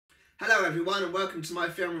Hello everyone and welcome to my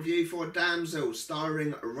film review for Damsel,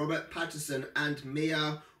 starring Robert Pattinson and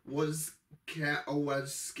Mia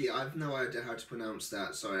Wasikowska. I have no idea how to pronounce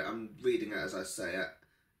that, sorry, I'm reading it as I say it.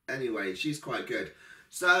 Anyway, she's quite good.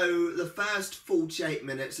 So, the first 48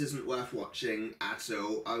 minutes isn't worth watching at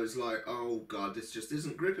all. I was like, oh god, this just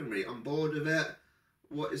isn't gripping me. I'm bored of it.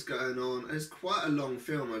 What is going on? And it's quite a long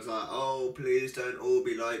film. I was like, oh, please don't all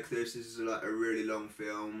be like this. This is like a really long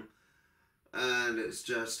film. And it's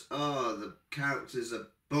just, oh, the characters are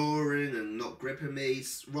boring and not gripping me.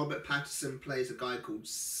 Robert Pattinson plays a guy called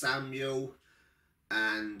Samuel,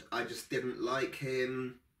 and I just didn't like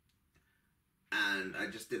him. And I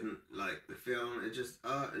just didn't like the film. It just,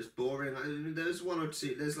 it's boring. There's one or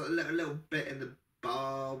two, there's like a little bit in the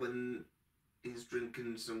bar when he's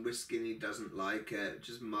drinking some whiskey and he doesn't like it.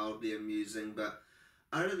 Just mildly amusing, but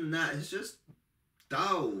other than that, it's just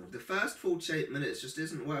dull. The first 48 minutes just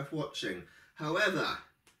isn't worth watching. However,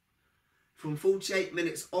 from 48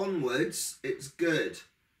 minutes onwards, it's good.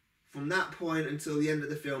 From that point until the end of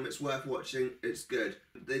the film, it's worth watching. It's good.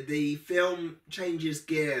 The film changes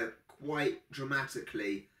gear quite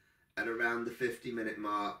dramatically at around the 50-minute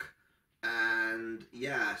mark. And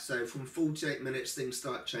yeah, so from 48 minutes, things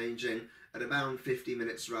start changing. At about 50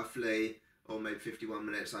 minutes roughly, or maybe 51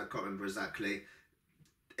 minutes, I can't remember exactly,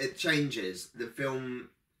 it changes. The film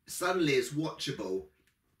suddenly is watchable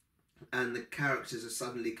and the characters are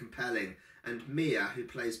suddenly compelling, and Mia, who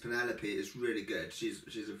plays Penelope, is really good. She's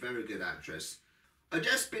a very good actress. I've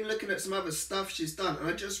just been looking at some other stuff she's done and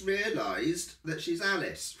I just realised that she's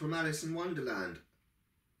Alice from Alice in Wonderland.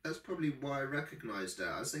 That's probably why I recognised her.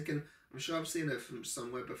 I was thinking, I'm sure I've seen her from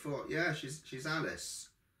somewhere before. Yeah, she's Alice.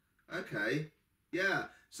 Okay, yeah,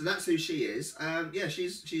 so that's who she is. Yeah,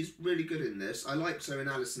 she's really good in this. I liked her in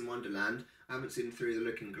Alice in Wonderland. I haven't seen Through the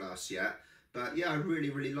Looking Glass yet. But yeah, I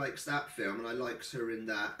really liked that film, and I liked her in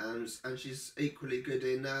that, and she's equally good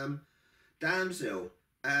in Damsel.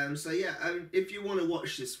 So yeah, if you want to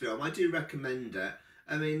watch this film, I do recommend it.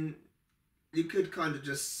 I mean, you could kind of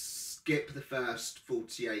just skip the first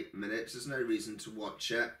 48 minutes. There's no reason to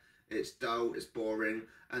watch it. It's dull, it's boring,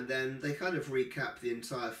 and then they kind of recap the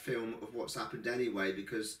entire film of what's happened anyway,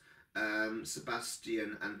 because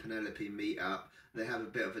Sebastian and Penelope meet up. They have a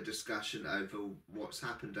bit of a discussion over what's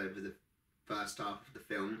happened over the first half of the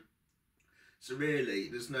film. So really,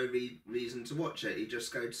 there's no reason to watch it. You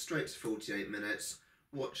just go straight to 48 minutes,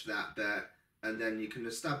 watch that bit, and then you can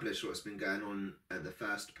establish what's been going on at the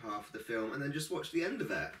first half of the film, and then just watch the end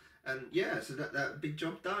of it. And yeah, so that big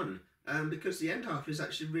job done. Because the end half is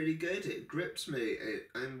actually really good. It grips me.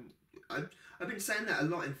 I've been saying that a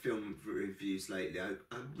lot in film reviews lately. I've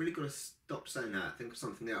really got to stop saying that. Think of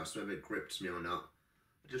something else, whether it grips me or not.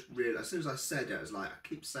 I just really, as soon as I said it, I was like, I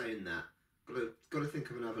keep saying that. Got to think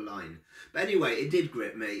of another line. But anyway, it did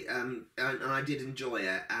grip me, and I did enjoy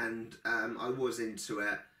it, and I was into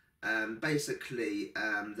it. Basically,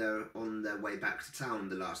 they're on their way back to town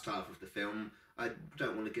the last half of the film. I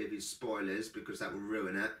don't want to give you spoilers because that will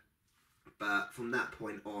ruin it. But from that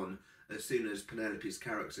point on, as soon as Penelope's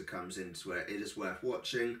character comes into it, it is worth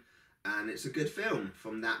watching, and it's a good film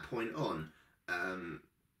from that point on.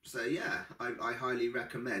 So yeah, I highly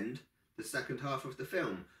recommend the second half of the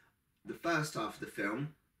film. The first half of the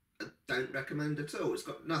film, I don't recommend at all. It's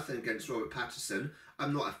got nothing against Robert Pattinson.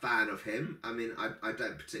 I'm not a fan of him. I mean, I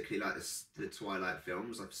don't particularly like the Twilight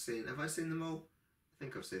films. Have I seen them all? I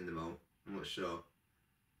think I've seen them all. I'm not sure.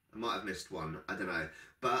 I might have missed one. I don't know.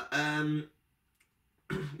 But,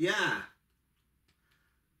 yeah.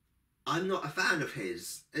 I'm not a fan of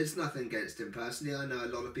his. It's nothing against him personally. I know a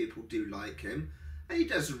lot of people do like him. And he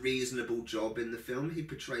does a reasonable job in the film. He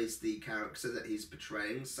portrays the character that he's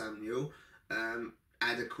portraying, Samuel,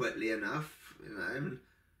 adequately enough. You know,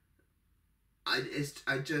 I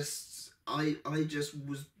just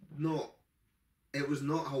was not. It was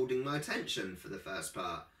not holding my attention for the first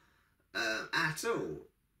part at all.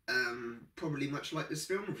 Probably much like this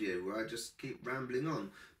film review where I just keep rambling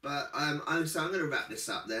on. But so I'm going to wrap this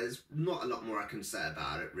up. There's not a lot more I can say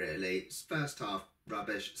about it really. It's first half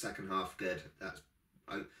rubbish, second half good.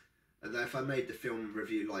 Although if I made the film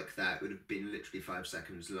review like that, it would have been literally 5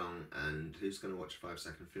 seconds long, and who's going to watch a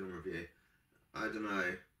 5-second film review? I don't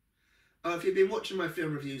know. Oh, if you've been watching my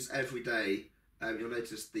film reviews every day, you'll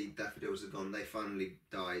notice the daffodils are gone. They finally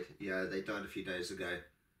died. Yeah, they died a few days ago.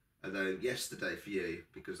 Although yesterday for you,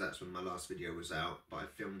 because that's when my last video was out, but I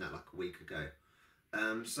filmed that like a week ago.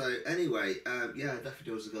 So anyway, yeah,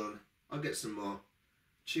 daffodils are gone. I'll get some more.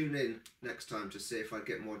 Tune in next time to see if I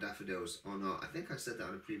get more daffodils or not. I think I said that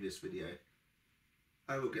in a previous video.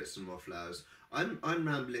 I will get some more flowers. I'm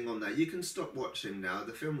rambling on that. You can stop watching now.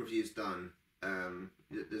 The film review's done.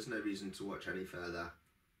 There's no reason to watch any further.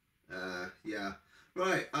 Yeah.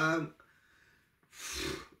 Right.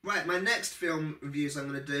 Right. My next film reviews I'm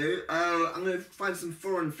gonna do. I'm gonna find some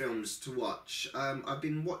foreign films to watch. I've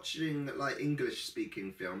been watching like English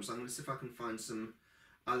speaking films. I'm gonna see if I can find some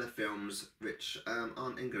other films which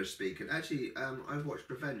aren't English speaking. Actually, I watched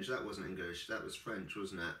Revenge. That wasn't English. That was French,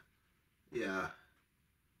 wasn't it? Yeah.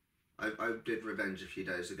 I did Revenge a few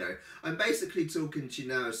days ago. I'm basically talking to you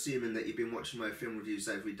now, assuming that you've been watching my film reviews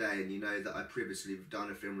every day, and you know that I previously have done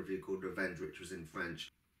a film review called Revenge, which was in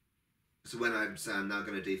French. So when I'm now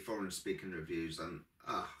going to do foreign speaking reviews,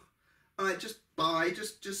 alright, just bye,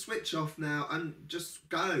 just switch off now, and just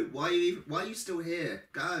go. Why are you still here?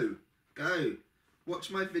 Go. Watch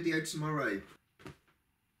my video tomorrow.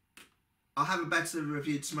 I'll have a better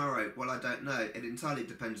review tomorrow. Well, I don't know. It entirely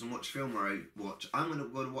depends on which film I watch. I'm going to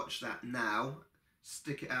go and watch that now,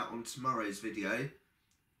 stick it out on tomorrow's video,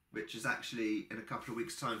 which is actually in a couple of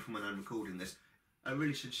weeks' time from when I'm recording this. I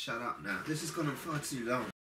really should shut up now. This has gone on far too long.